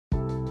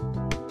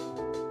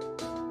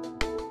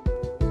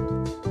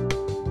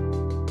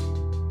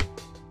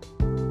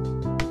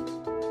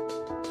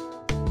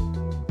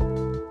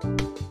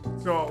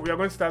we are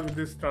going to start with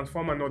this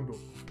transformer notebook,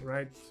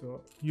 right?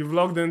 So you've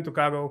logged into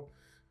Kaggle.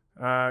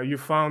 You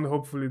found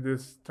hopefully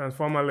this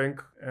transformer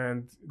link,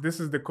 and this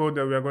is the code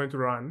that we are going to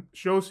run.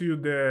 Shows you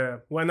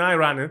when I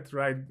ran it,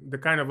 right, the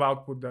kind of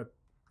output that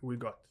we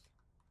got,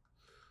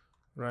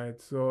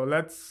 right? So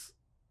let's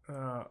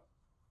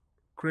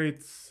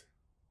create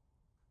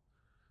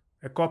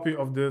a copy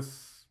of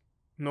this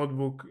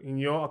notebook in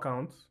your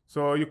account.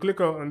 So you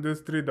click on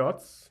these three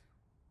dots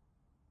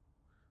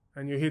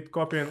and you hit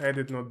copy and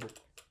edit notebook,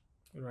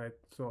 right?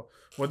 So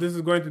what this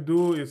is going to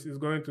do is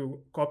going to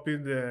copy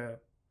the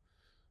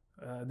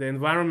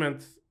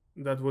environment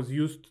that was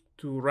used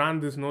to run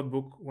this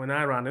notebook when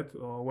I ran it,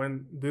 or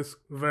when this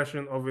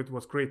version of it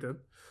was created.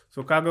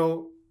 So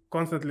Kaggle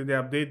constantly, they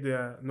update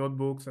their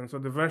notebooks, and so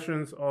the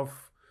versions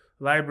of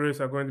libraries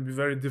are going to be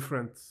very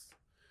different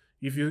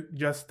if you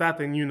just start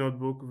a new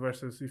notebook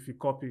versus if you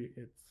copy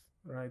it,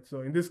 right?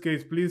 So in this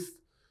case, please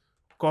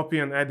copy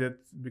and edit,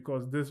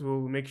 because this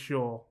will make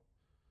sure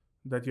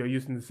that you're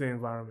using the same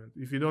environment.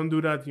 If you don't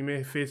do that, you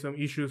may face some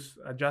issues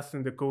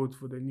adjusting the code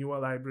for the newer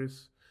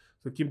libraries.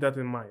 So keep that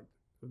in mind.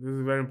 So this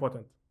is very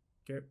important,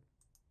 okay?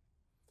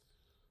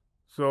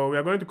 So we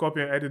are going to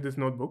copy and edit this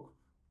notebook.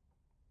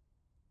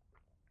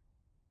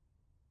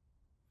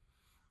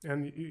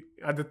 And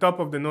at the top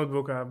of the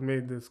notebook, I've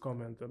made this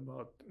comment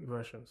about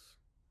versions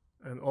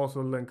and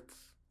also linked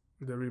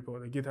the repo,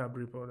 the GitHub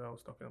repo that I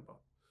was talking about.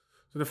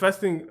 So the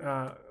first thing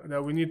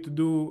that we need to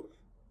do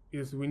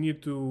is we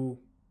need to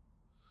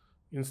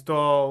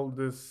install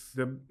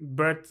the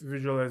BERT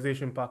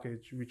visualization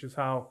package, which is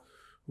how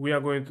we are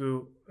going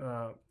to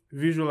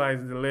visualize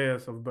the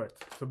layers of BERT.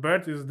 So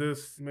BERT is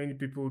this, many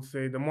people would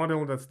say, the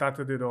model that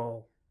started it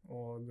all,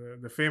 or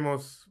the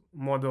famous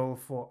model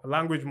for a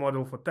language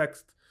model for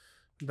text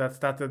that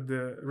started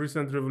the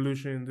recent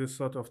revolution in this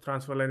sort of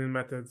transfer learning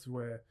methods,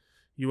 where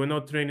you were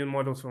not training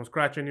models from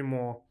scratch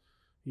anymore.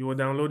 You were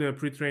downloading a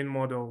pre-trained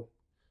model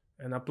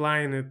and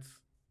applying it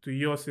to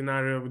your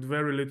scenario with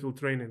very little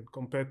training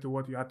compared to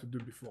what you had to do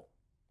before,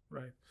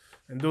 right?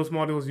 And those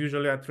models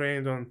usually are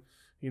trained on,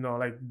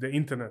 like the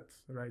internet,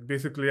 right?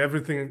 Basically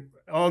everything,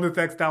 all the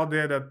text out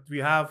there that we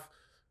have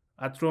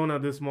are thrown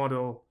at this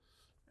model.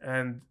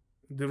 And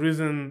the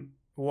reason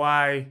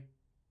why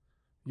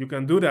you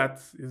can do that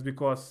is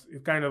because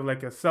it's kind of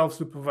like a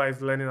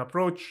self-supervised learning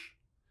approach,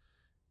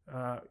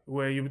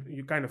 where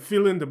you kind of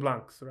fill in the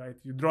blanks, right?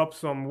 You drop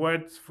some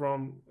words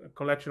from a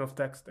collection of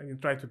text and you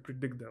try to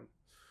predict them.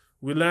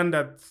 We learned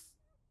that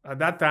at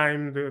that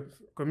time, the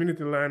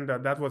community learned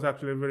that that was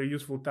actually a very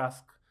useful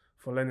task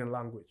for learning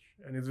language.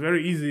 And it's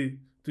very easy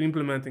to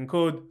implement in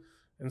code.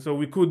 And so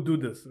we could do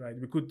this, right?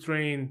 We could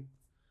train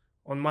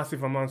on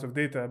massive amounts of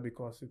data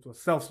because it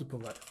was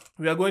self-supervised.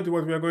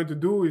 What we are going to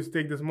do is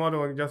take this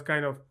model and just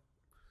kind of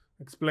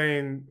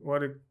explain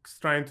what it's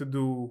trying to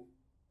do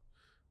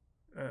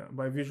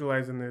by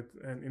visualizing it.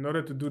 And in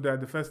order to do that,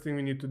 the first thing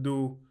we need to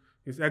do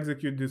is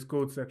execute this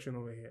code section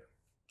over here,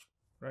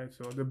 right?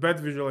 So the BERT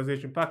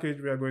visualization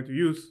package we are going to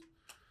use,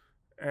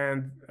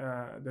 and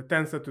the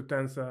tensor to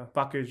tensor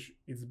package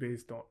it's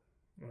based on,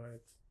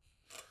 right?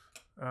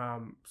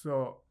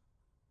 So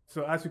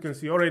as you can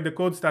see, already the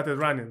code started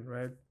running,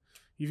 right?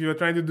 If you are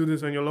trying to do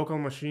this on your local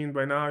machine,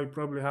 by now you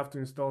probably have to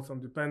install some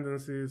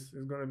dependencies.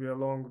 It's going to be a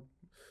long,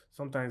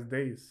 sometimes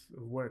days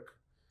of work.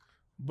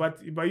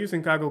 But by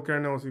using Kaggle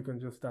kernels, you can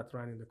just start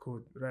running the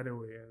code right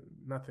away and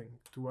nothing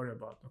to worry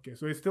about. Okay,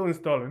 so it's still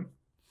installing.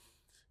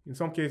 In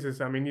some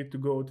cases, I may need to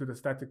go to the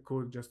static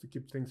code just to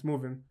keep things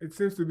moving. It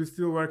seems to be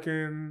still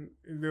working.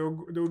 There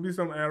will be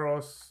some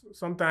errors.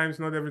 Sometimes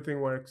not everything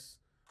works,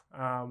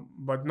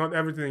 but not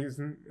everything is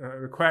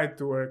required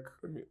to work.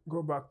 Let me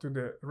go back to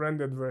the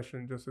rendered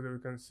version just so that we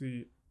can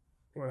see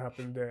what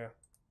happened there,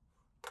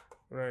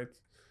 right?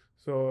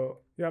 So,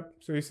 yep,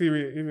 so you see,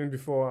 even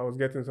before I was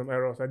getting some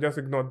errors, I just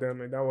ignored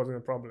them and that wasn't a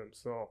problem.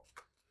 So,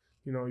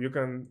 you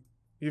can,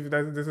 if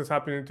this is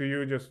happening to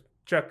you, just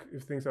check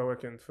if things are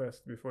working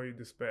first before you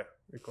despair,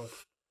 because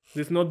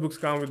these notebooks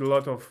come with a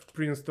lot of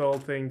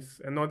pre-installed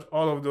things, and not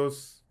all of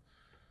those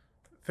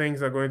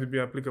things are going to be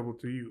applicable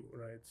to you,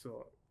 right?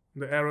 So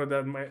the error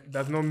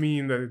does not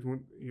mean that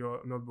your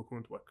notebook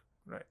won't work,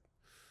 right?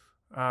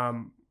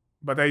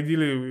 But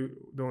ideally, we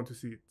don't want to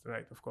see it,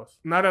 right? Of course.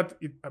 Now that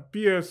it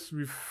appears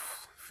we've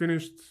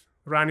finished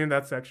running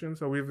that section,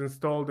 so we've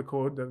installed the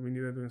code that we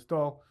needed to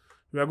install,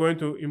 we are going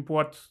to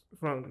import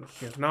from,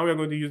 now we are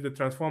going to use the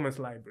transformers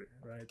library,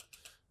 right?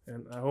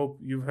 And I hope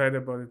you've heard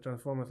about the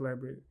transformers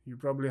library. You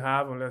probably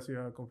have, unless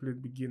you're a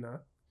complete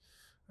beginner,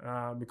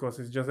 because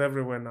it's just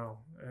everywhere now.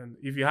 And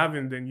if you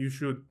haven't, then you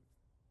should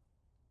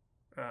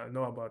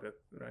know about it,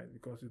 right?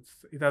 Because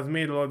it has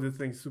made a lot of these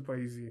things super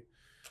easy.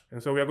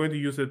 And so we are going to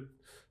use it.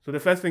 So the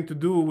first thing to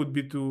do would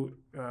be to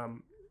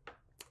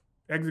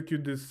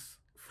execute this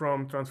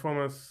from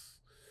transformers.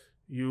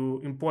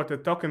 You import a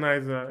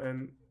tokenizer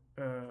and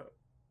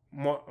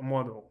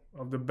model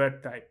of the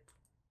BERT type,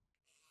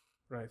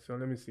 right? So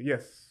let me see.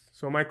 Yes.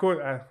 So my code,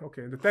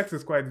 okay, the text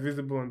is quite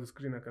visible on the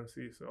screen, I can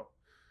see. So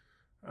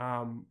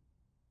I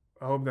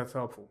hope that's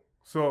helpful.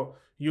 So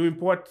you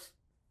import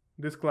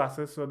these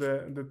classes. So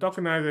the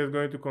tokenizer is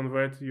going to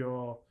convert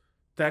your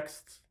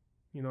text.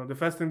 The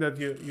first thing that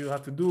you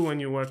have to do when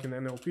you work in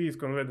NLP is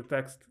convert the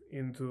text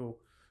into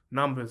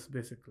numbers,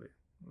 basically,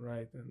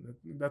 right? And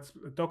that's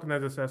the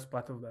tokenizer says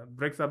part of that.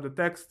 Breaks up the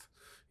text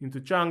into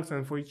chunks,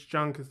 and for each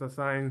chunk it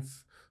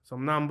assigns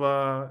some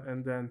number,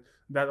 and then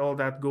all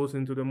that goes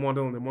into the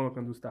model, and the model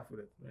can do stuff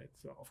with it, right?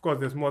 So of course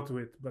there's more to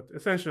it, but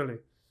essentially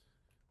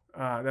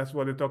that's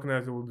what the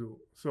tokenizer will do.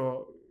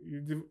 So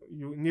you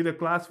need a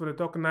class for the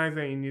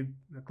tokenizer, you need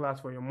a class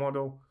for your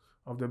model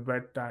of the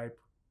BERT type,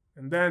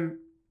 and then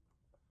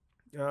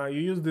you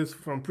use this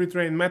from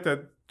pre-trained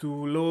method to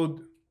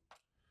load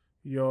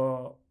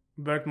your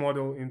BERT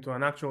model into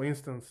an actual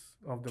instance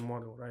of the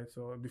model, right?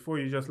 So before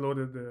you just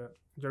loaded the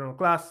general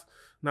class,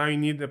 now you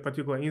need a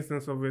particular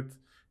instance of it.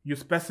 You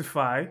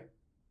specify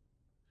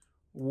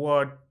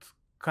what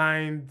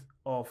kind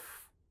of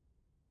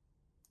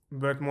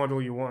BERT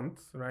model you want,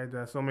 right?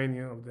 There are so many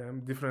of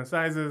them, different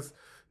sizes,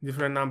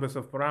 different numbers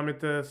of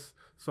parameters.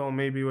 Some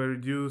maybe were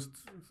reduced,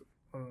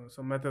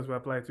 some methods were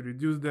applied to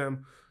reduce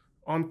them.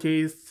 On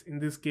case, in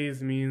this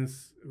case,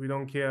 means we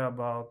don't care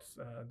about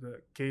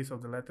the case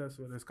of the letters,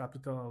 whether it's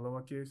capital or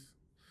lowercase,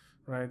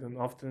 right? And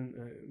often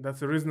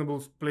that's a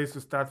reasonable place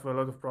to start for a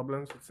lot of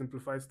problems. It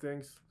simplifies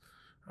things.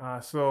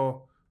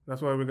 So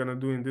that's what we're going to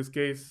do in this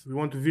case. We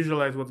want to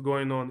visualize what's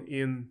going on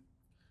in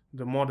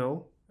the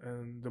model,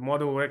 and the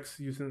model works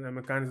using a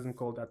mechanism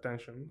called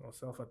attention or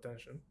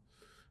self-attention.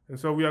 And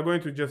so we are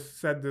going to just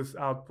set this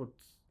output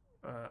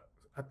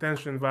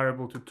attention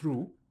variable to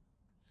true,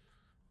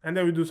 and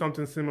then we do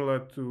something similar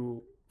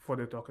for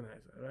the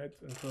tokenizer, right?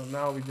 And so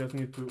now we just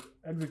need to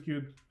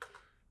execute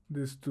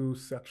these two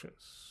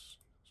sections.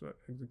 So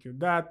execute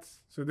that.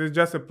 So there's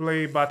just a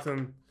play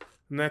button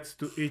next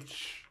to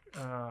each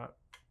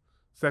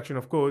section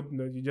of code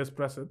that you just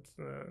press it.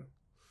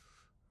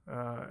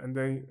 And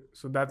then,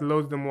 so that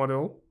loads the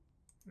model.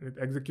 It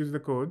executes the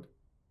code.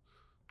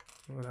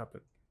 What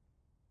happened?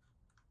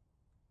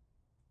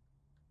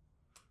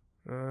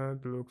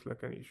 It looks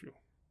like an issue.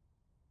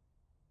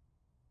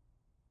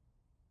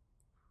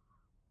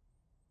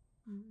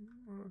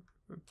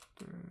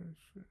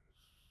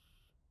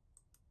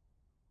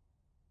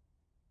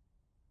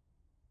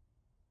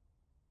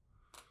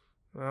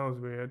 That was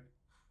weird.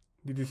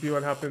 Did you see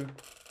what happened?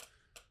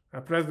 I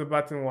pressed the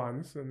button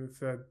once and it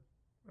said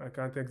I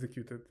can't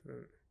execute it,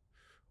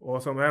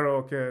 or some error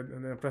occurred,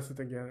 and then I pressed it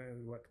again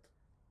and it worked.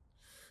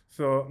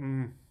 So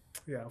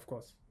yeah, of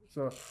course.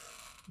 So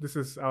this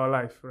is our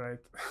life, right?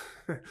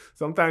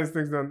 Sometimes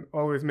things don't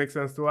always make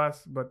sense to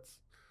us, but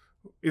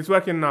it's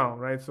working now,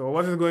 right? So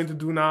what it's going to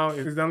do now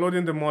is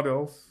downloading the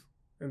models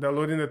and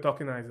downloading the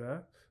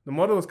tokenizer. The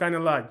model is kind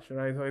of large,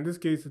 right? So in this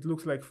case, it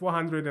looks like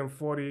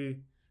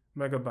 440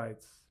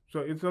 megabytes.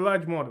 So it's a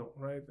large model,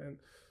 right? And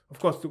of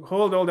course, to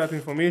hold all that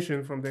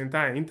information from the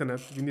entire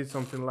internet, you need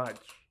something large.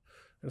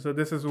 And so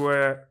this is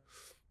where,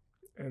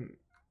 and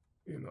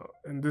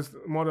this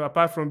model,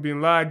 apart from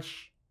being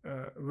large,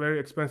 very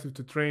expensive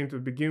to train to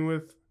begin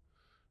with.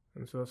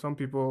 And so some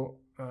people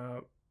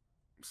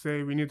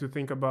say we need to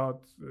think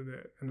about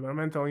the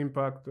environmental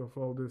impact of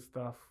all this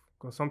stuff,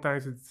 because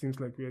sometimes it seems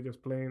like we are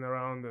just playing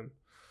around and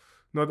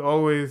not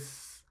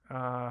always,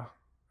 I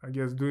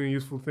guess, doing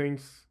useful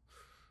things.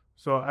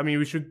 So, I mean,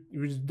 we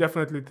should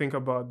definitely think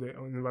about the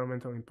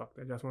environmental impact.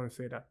 I just want to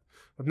say that.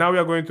 But now we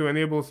are going to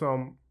enable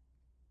some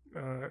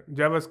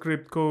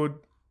JavaScript code,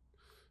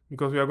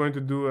 because we are going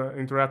to do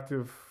an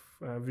interactive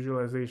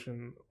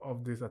visualization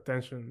of this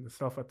attention, the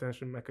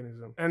self-attention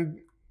mechanism. And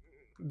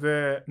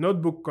the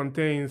notebook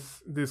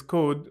contains this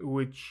code,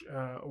 which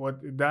what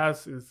it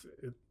does is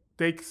it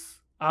takes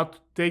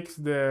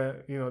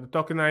the the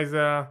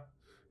tokenizer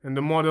and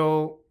the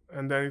model,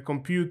 and then it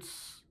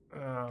computes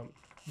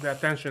the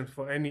attention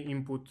for any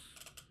input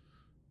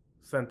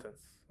sentence,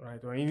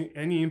 right? Or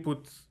any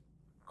input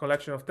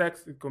collection of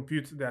text, it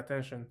computes the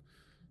attention,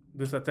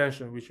 this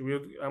attention, which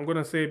I'm going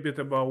to say a bit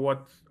about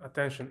what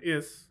attention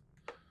is,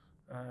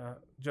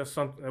 just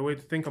a way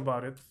to think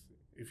about it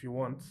if you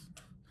want.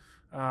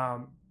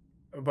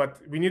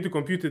 But we need to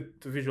compute it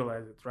to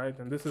visualize it, right?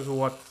 And this is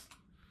what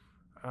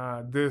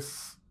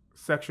this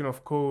section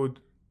of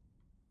code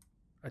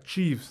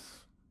achieves.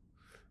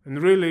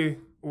 And really,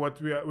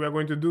 what we are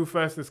going to do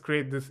first is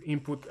create this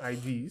input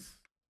IDs.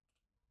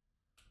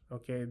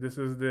 Okay, this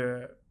is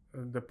the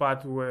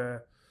part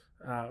where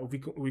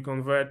we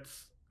convert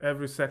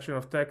every section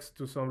of text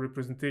to some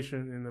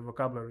representation in the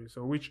vocabulary.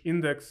 So which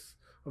index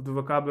of the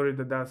vocabulary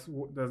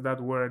does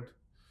that word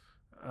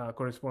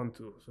correspond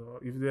to? So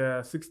if there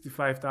are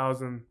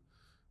 65,000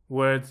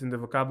 words in the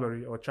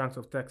vocabulary or chunks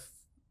of text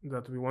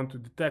that we want to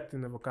detect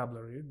in the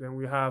vocabulary, then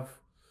we have,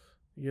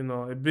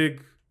 a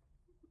big,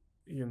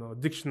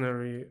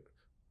 dictionary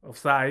of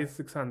size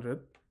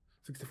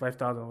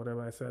 65,000,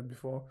 whatever I said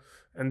before.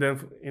 And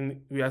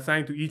then we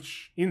assign to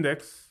each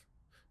index,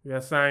 we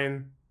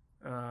assign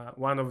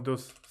one of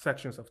those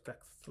sections of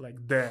text, like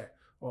there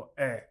or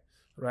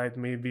right?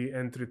 Maybe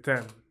entry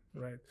 10,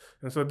 right?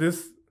 And so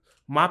this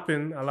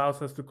mapping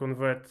allows us to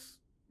convert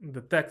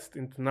the text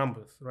into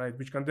numbers, right?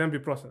 Which can then be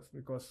processed,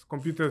 because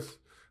computers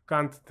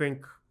can't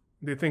think,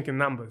 they think in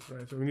numbers,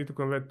 right? So we need to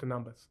convert to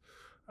numbers.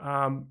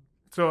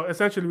 So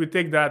essentially we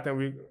take that and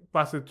we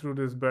pass it through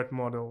this BERT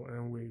model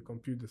and we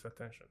compute this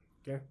attention,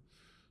 okay?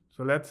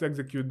 So let's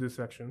execute this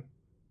section.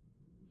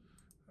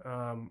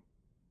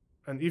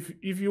 And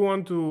if you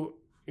want to,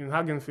 in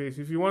Hugging Face,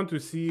 if you want to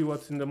see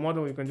what's in the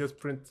model, you can just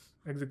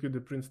execute the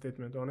print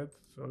statement on it.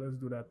 So let's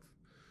do that.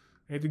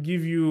 And to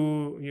give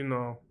you,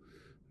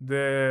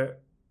 the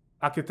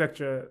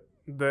architecture,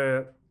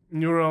 the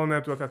neural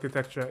network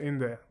architecture in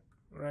there,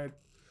 right?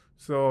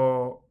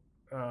 So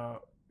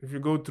if you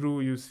go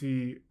through, you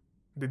see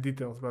the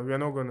details, but we are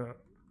not gonna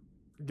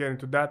get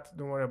into that.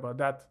 Don't worry about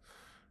that.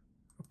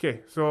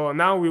 Okay, so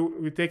now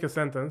we take a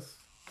sentence.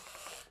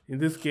 In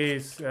this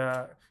case,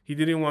 he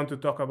didn't want to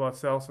talk about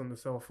cells on the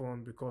cell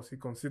phone because he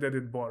considered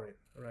it boring,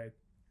 right?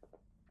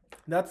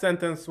 That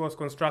sentence was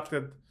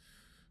constructed,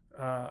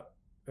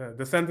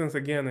 the sentence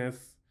again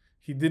is,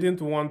 he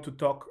didn't want to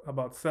talk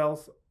about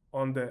cells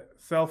on the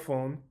cell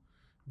phone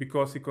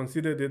because he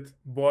considered it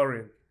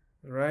boring,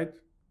 right?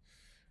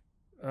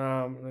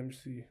 Let me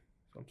see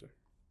something.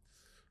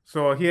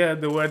 So here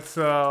the word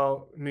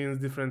cell means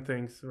different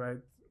things, right?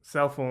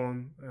 Cell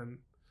phone and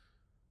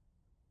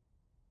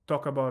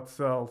talk about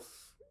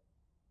cells,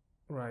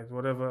 right?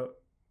 Whatever,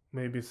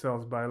 maybe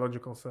cells,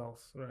 biological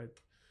cells, right?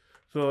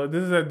 So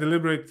this is a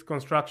deliberate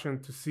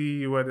construction to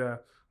see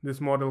whether this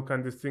model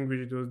can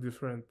distinguish those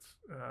different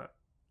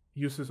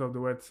uses of the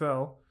word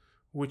cell,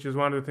 which is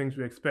one of the things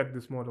we expect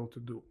this model to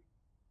do.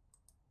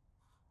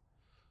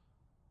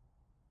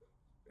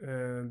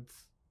 And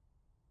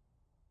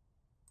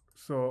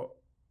so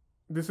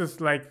this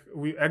is like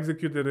we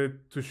executed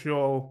it to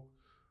show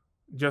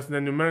just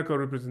the numerical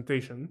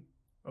representation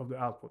of the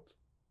output,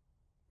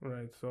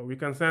 right? So we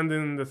can send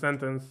in the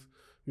sentence,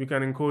 we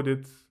can encode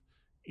it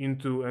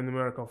into a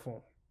numerical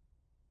form.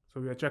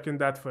 So we are checking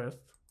that first.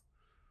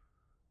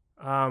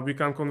 We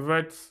can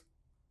convert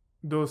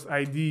those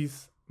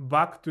IDs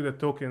back to the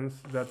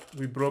tokens that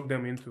we broke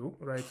them into,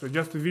 right? So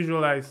just to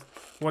visualize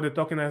what the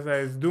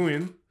tokenizer is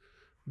doing,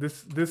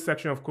 this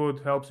section of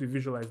code helps you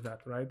visualize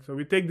that, right? So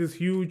we take this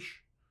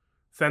huge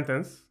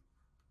sentence,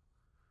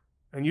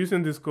 and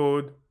using this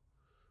code,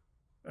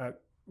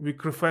 we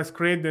first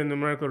create the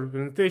numerical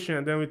representation,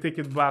 and then we take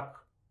it back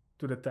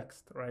to the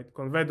text, right?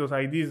 Convert those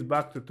IDs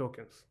back to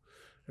tokens.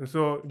 And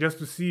so just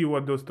to see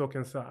what those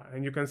tokens are.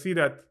 And you can see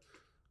that,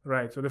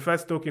 right? So the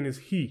first token is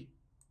he,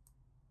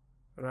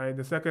 right?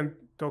 The second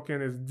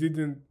token is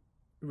didn't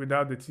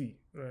without the T,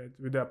 right?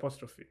 With the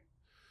apostrophe.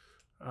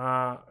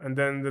 And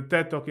then the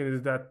third token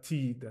is that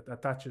T that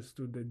attaches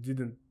to the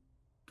didn't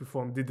to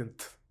form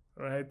didn't,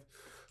 right?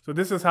 So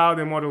this is how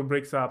the model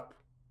breaks up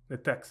the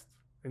text.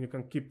 And you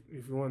can keep,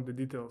 if you want, the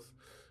details.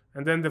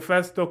 And then the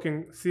first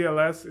token,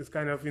 CLS, is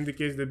kind of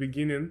indicates the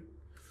beginning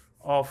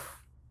of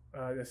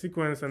the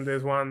sequence, and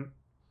there's one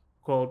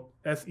called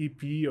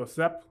SEP or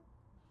SEP,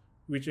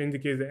 which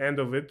indicates the end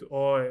of it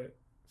or a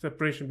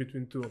separation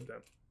between two of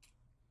them.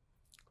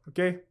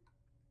 Okay?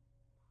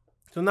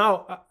 So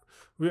now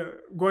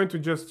we're going to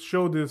just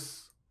show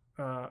this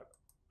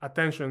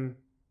attention.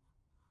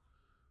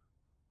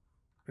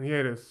 And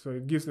here it is. So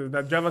it gives us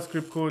that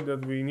JavaScript code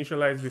that we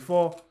initialized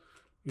before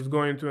is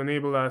going to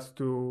enable us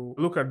to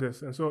look at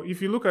this. And so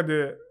if you look at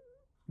the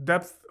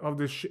depth of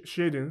the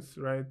shadings,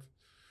 right?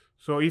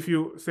 So if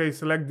you say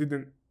select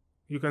didn't,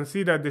 you can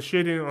see that the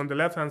shading on the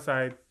left-hand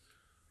side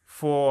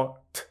for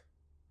t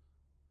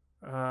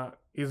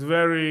is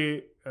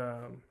very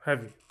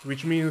heavy,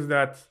 which means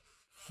that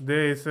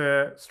there is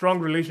a strong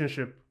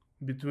relationship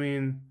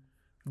between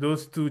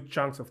those two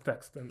chunks of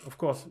text. And of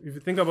course, if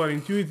you think about it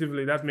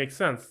intuitively, that makes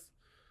sense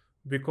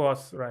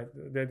because, right,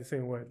 they're the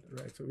same word,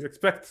 right? So we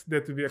expect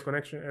there to be a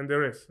connection, and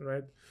there is,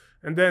 right?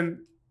 And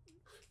then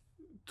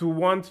to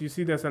want, you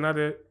see there's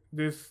another,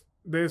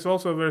 there's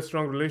also a very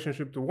strong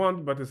relationship to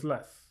want, but it's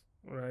less,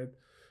 right?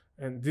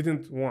 And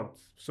didn't want.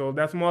 So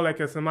that's more like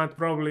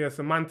probably a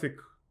semantic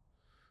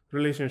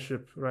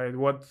relationship, right?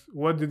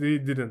 What did he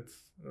didn't,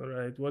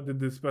 right? What did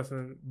this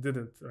person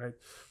didn't, right?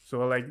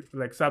 So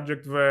like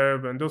subject,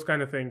 verb, and those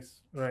kind of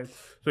things, right?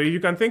 So you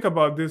can think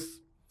about this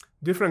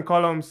different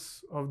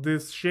columns of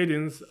these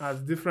shadings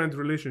as different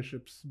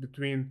relationships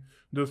between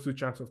those two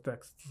chunks of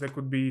text. They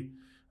could be,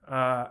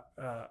 are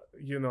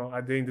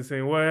they in the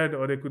same word,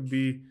 or they could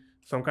be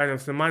some kind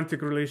of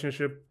semantic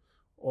relationship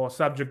or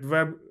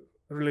subject-verb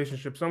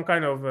relationship, some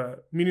kind of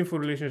meaningful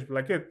relationship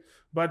like it.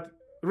 But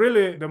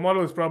really, the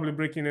model is probably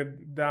breaking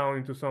it down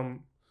into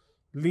some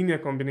linear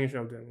combination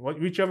of them,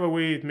 whichever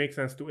way it makes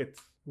sense to it,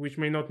 which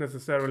may not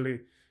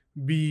necessarily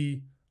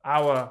be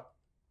our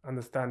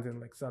understanding,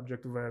 like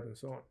subject, verb, and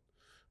so on.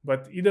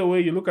 But either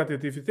way you look at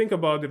it, if you think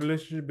about the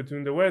relationship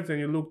between the words and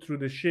you look through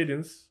the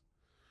shadings,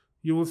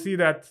 you will see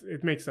that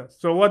it makes sense.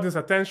 So what is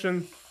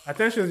attention?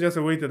 Attention is just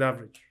a weighted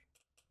average.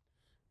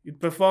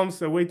 It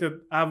performs a weighted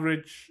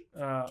average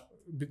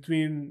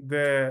between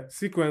the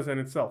sequence and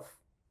itself,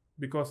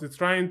 because it's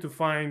trying to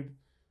find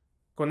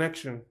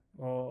connection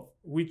or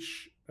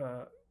which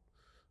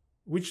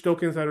which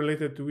tokens are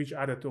related to which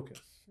other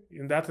tokens.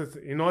 And that is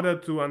in order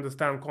to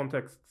understand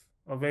context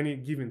of any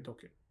given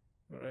token.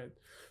 All right.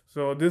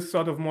 So this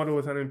sort of model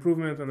is an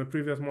improvement on the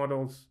previous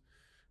models,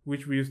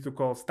 which we used to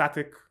call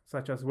static,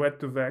 such as word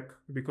to vec,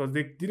 because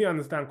they didn't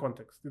understand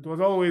context. It was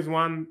always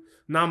one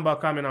number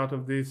coming out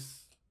of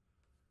these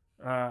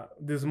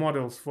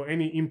models for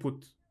any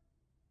input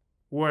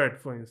word,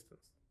 for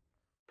instance.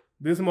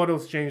 These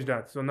models change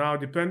that. So now,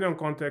 depending on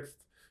context,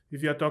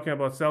 if you're talking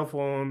about cell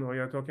phone or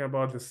you're talking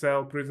about the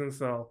cell, prison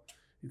cell,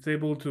 it's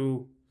able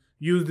to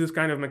use this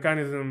kind of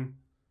mechanism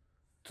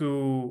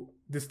to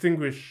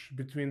distinguish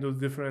between those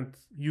different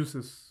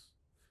uses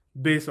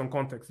based on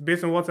context,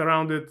 based on what's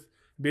around it,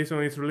 based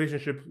on its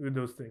relationship with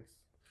those things.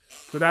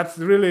 So that's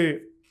really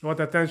what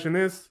attention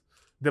is.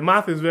 The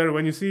math is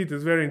when you see it,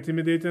 it's very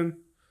intimidating,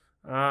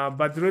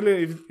 but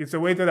really it's a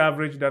weighted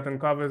average that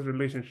uncovers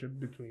relationship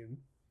between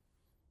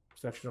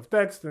section of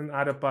text and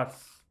other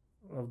parts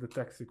of the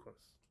text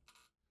sequence,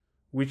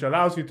 which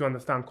allows you to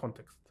understand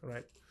context,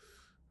 right?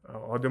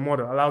 Or the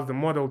model allows the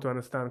model to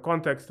understand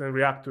context and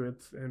react to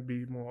it and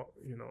be more,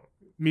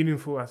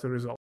 meaningful as a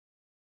result.